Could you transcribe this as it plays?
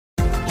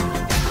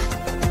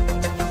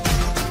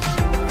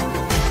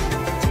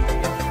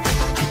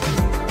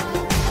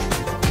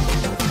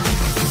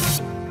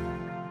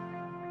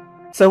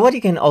So what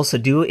you can also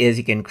do is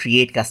you can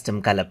create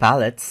custom color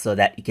palettes so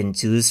that you can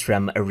choose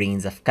from a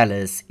range of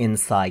colors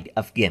inside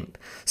of GIMP.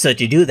 So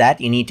to do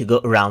that, you need to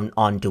go around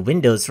onto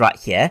Windows right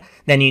here.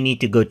 Then you need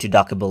to go to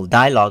Dockable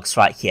Dialogs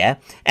right here.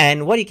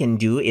 And what you can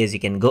do is you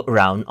can go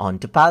around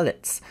onto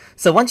palettes.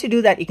 So once you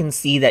do that, you can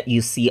see that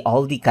you see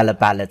all the color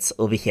palettes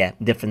over here,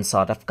 different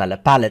sort of color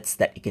palettes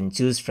that you can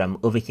choose from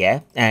over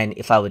here. And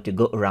if I were to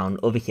go around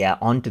over here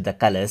onto the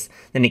colors,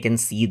 then you can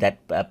see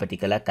that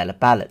particular color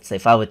palette. So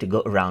if I were to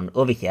go around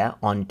over here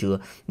onto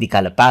the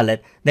color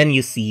palette, then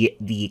you see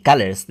the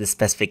colors, the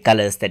specific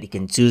colors that you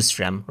can choose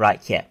from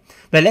right here.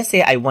 But let's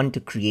say I want to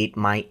create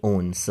my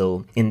own.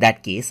 So in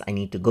that case, I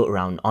need to go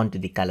around onto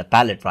the color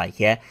palette right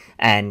here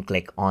and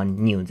click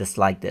on new, just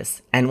like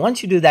this. And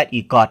once you do that,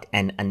 you got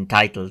an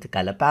untitled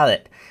color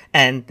palette.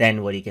 And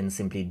then what you can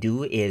simply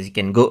do is you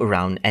can go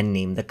around and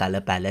name the color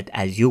palette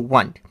as you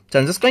want. So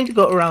I'm just going to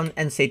go around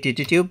and say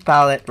tube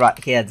palette right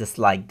here, just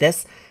like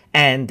this.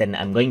 And then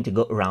I'm going to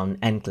go around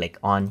and click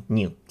on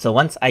new. So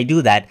once I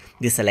do that,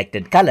 the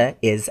selected color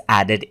is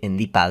added in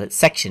the palette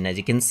section, as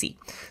you can see.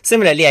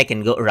 Similarly, I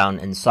can go around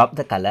and swap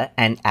the color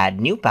and add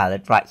new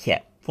palette right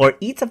here. For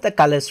each of the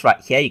colors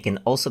right here, you can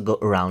also go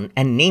around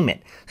and name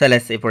it. So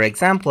let's say, for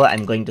example,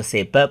 I'm going to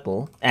say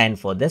purple. And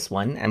for this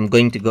one, I'm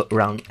going to go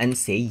around and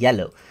say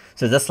yellow.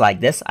 So just like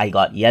this, I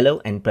got yellow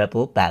and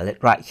purple palette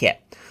right here.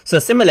 So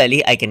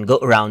similarly, I can go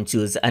around,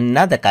 choose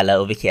another color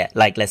over here.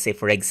 Like let's say,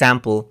 for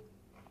example,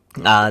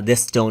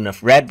 this tone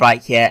of red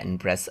right here, and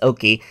press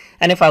OK.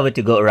 And if I were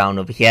to go around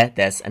over here,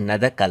 there's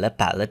another color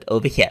palette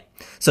over here.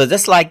 So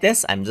just like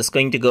this, I'm just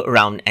going to go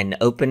around and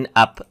open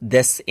up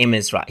this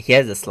image right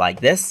here, just like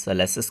this. So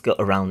let's just go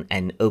around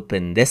and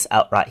open this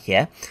out right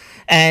here.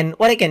 And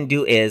what I can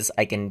do is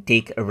I can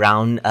take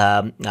around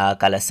a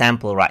color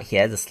sample right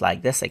here, just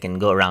like this. I can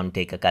go around,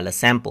 take a color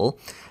sample,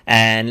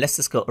 and let's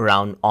just go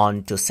around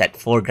on to set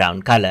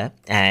foreground color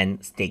and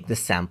take this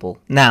sample.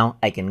 Now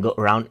I can go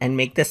around and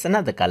make this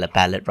another color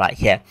palette right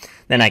here.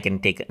 Then I can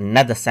take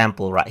another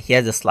sample right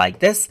here, just like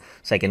this.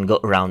 So I can go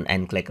around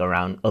and click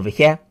around over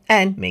here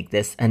and make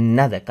this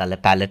another color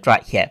palette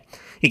right here.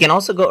 You can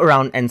also go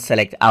around and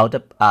select out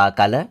a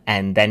color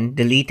and then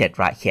delete it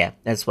right here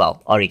as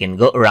well. Or you can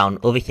go around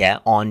over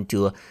here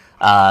onto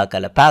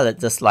color palette,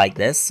 just like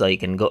this. So you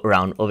can go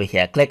around over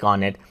here, click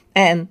on it,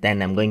 and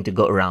then I'm going to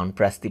go around,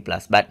 press the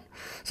plus button.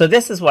 So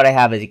this is what I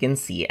have, as you can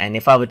see. And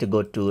if I were to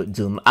go to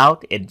zoom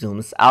out, it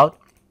zooms out.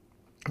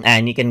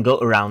 And you can go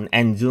around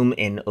and zoom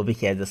in over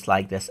here, just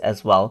like this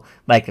as well,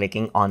 by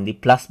clicking on the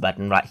plus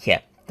button right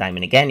here. Time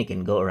and again, you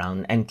can go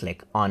around and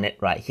click on it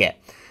right here.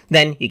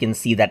 Then you can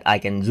see that I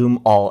can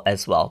zoom all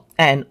as well,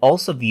 and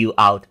also view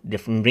out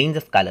different range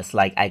of colors.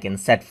 Like I can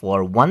set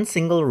for one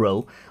single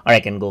row, or I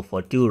can go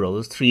for 2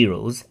 rows, 3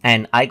 rows,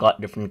 and I got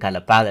different color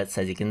palettes,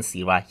 as you can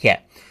see right here.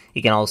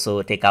 You can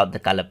also take out the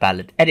color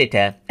palette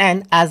editor,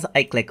 and as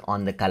I click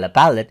on the color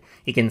palette,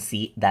 you can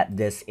see that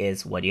this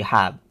is what you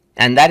have.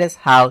 And that is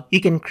how you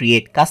can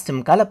create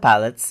custom color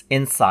palettes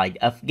inside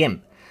of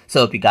GIMP. So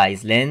hope you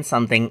guys learned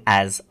something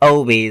as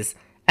always.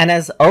 And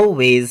as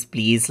always,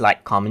 please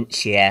like, comment,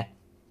 share,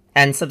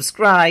 and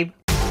subscribe.